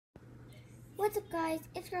What's up, guys?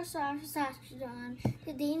 It's girl Saskatchewan.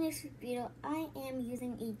 Today in this video, I am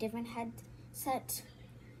using a different headset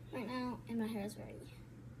right now, and my hair is very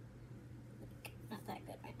not that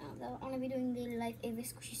good right now. Though I'm gonna be doing the Life Ava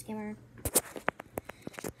Squishy Skimmer.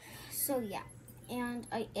 So yeah, and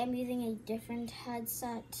I am using a different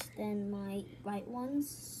headset than my right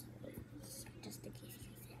ones. Just in case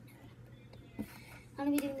you didn't know. I'm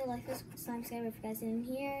gonna be doing the Life Ava Slime Skimmer if you guys didn't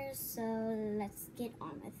hear. So let's get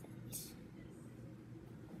on with it.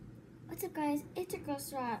 What's up, guys? It's your girl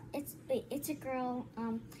it's a girl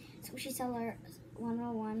Squishy Seller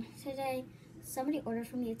 101. Today somebody ordered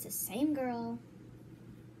from me. It's the same girl,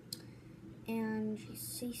 and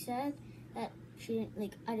she said that she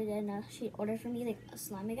didn't I didn't know she ordered from me a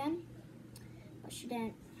slime again, but she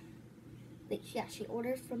didn't she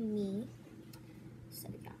ordered from me. So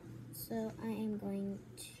yeah, so I am going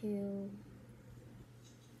to,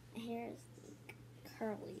 my hair is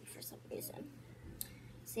curly for some reason.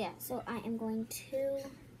 So yeah, so I am going to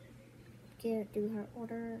do her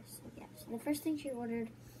order. So yeah, so the first thing she ordered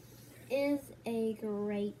is a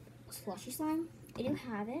grape slushy slime. I do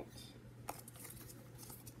have it.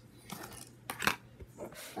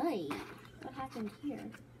 Hey, what happened here?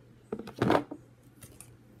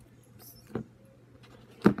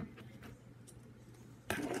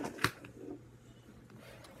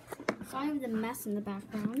 Sorry for the mess in the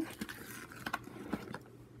background.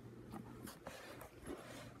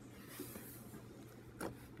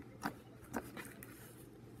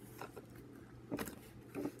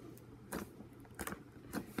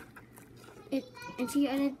 And she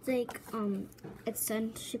added it's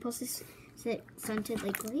scent. She posted scented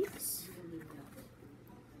grapes,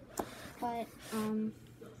 but I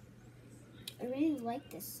really like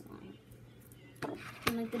this slime,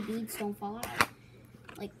 and the beads don't fall out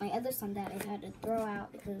like my other slime that I had to throw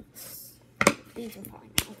out because beads are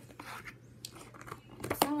falling out.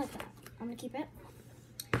 It's not like that. I'm gonna keep it.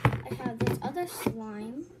 I have this other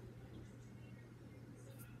slime,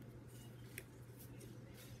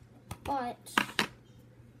 but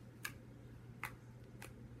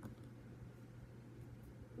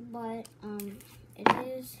it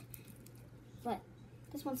is, but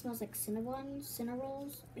this one smells like Cinnarolls.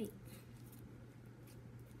 Wait,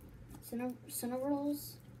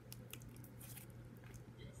 Cinnarolls.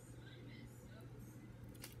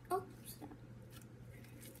 Oh, stop.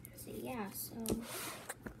 So yeah, so.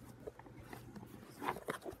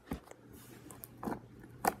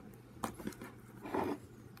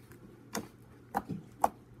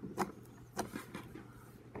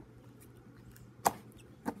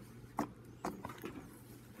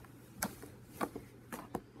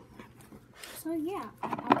 So yeah,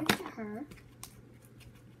 I'll give it to her.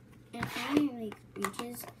 And it only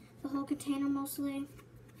reaches the whole container mostly.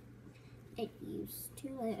 It used to,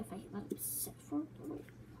 if I let it sit for a little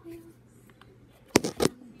while.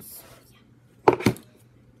 So yeah.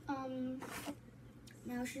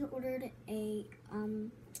 Now she ordered a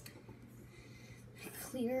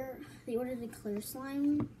clear. They ordered a clear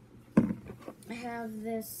slime. I have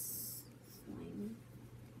this slime.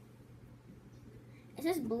 It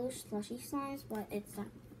says blue slushy slimes, but it's not.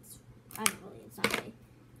 It's not really.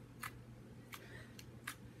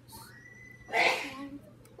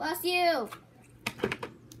 Bless you!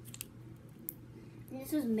 And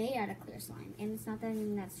this was made out of clear slime, and it's not that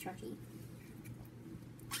anything that's stretchy.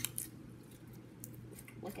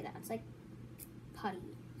 Look at that. It's like putty.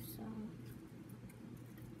 So.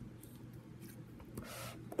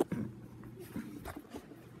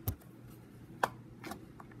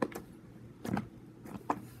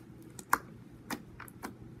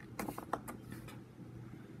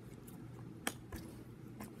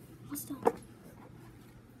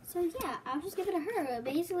 So yeah, I'll just give it to her.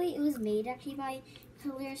 Basically, it was made actually by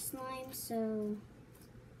clear slime, so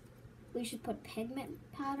we should put pigment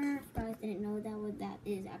powder. If you guys didn't know that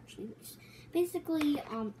is actually basically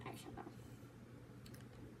eyeshadow.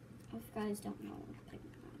 If you guys don't know what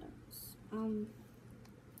pigment powder is,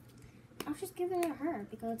 I'll just give it to her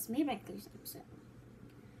because it's made by clear slime. So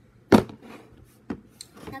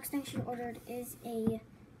next thing she ordered is a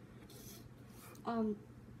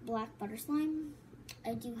black butter slime.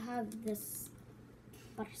 I do have this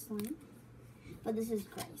butter slime, but this is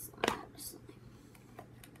gray slime.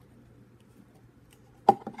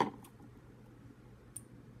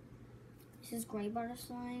 This is gray butter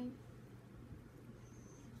slime,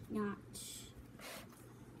 not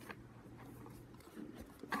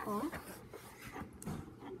black.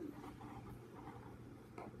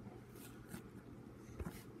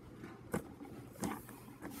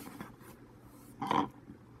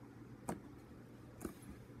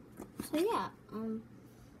 So yeah,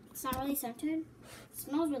 It's not really scented. It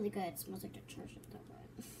smells really good. It smells like detergent though, but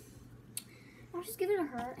I'll just give it to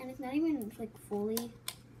her, and it's not even like fully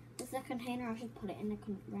with the container. I'll just put it in the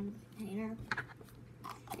random container,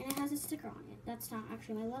 and it has a sticker on it. That's not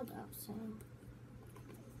actually my logo, so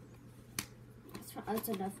it's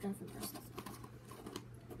a different person.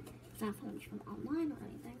 It's not from online or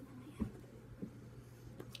anything.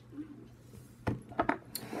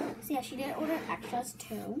 So yeah, she did order extras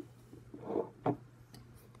too.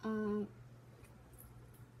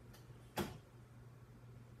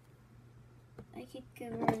 I could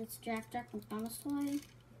give her this Jack McDonald's toy.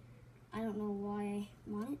 I don't know why I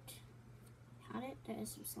want it. Had it. There is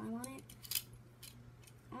some slime on it.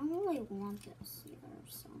 I don't really want this either,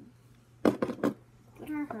 so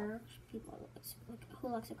give her. People like who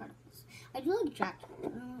likes the carnivals. I do like Jack. I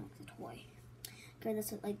don't like the toy. Okay,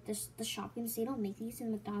 this is like the shopping. They don't make these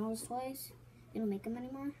in McDonald's toys. They don't make them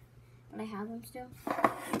anymore, but I have them still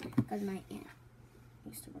because my aunt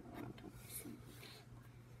used to work around toys.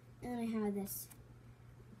 And then I have this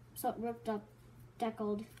ripped up,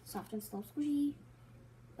 deckled, soft and slow squishy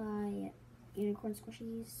by Unicorn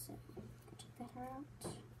Squishies. So go check that out.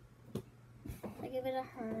 I give it a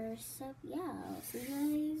her. So yeah, I'll see you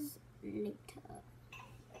guys later.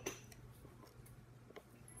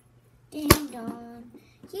 Ding dong.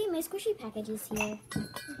 Yay, my squishy package is here.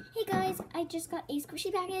 Hey guys, I just got a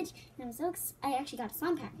squishy package, and I'm so excited. I actually got a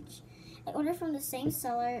slime package. I ordered from the same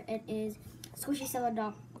seller. It is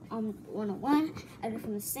SquishySeller.101. I ordered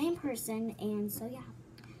from the same person, and so yeah.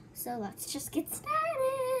 So let's just get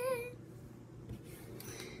started.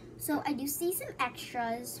 So I do see some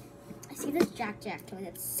extras. I see this Jack toy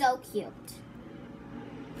that's so cute.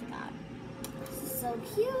 God, this is so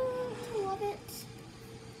cute. I love it.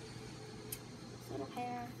 His little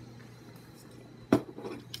hair. It's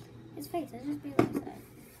cute. His face. I just realized that.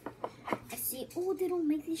 I see. Oh, they don't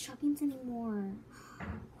make these shoppings anymore. Wow,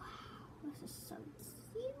 this is so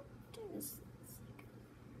cute. This is like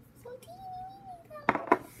so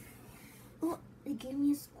teeny. Oh, they gave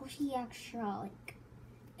me a squishy extra. Like,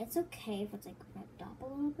 it's okay if it's like ripped up a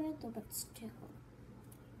little bit, though, but still,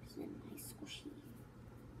 it's a nice squishy.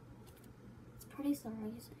 It's pretty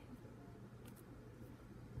sorry.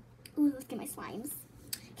 Ooh, let's get my slimes.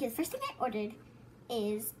 Okay, the first thing I ordered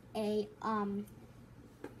is a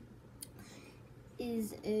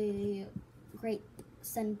grape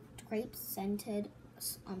scented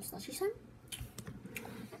slushy slime.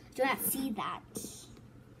 Do not see that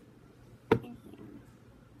in here.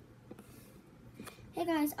 Hey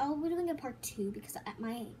guys, I'll be doing a part 2 because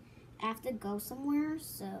I have to go somewhere,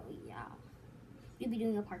 so yeah. We'll be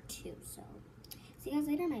doing a part 2, so see you guys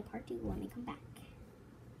later in my part 2 when we come back.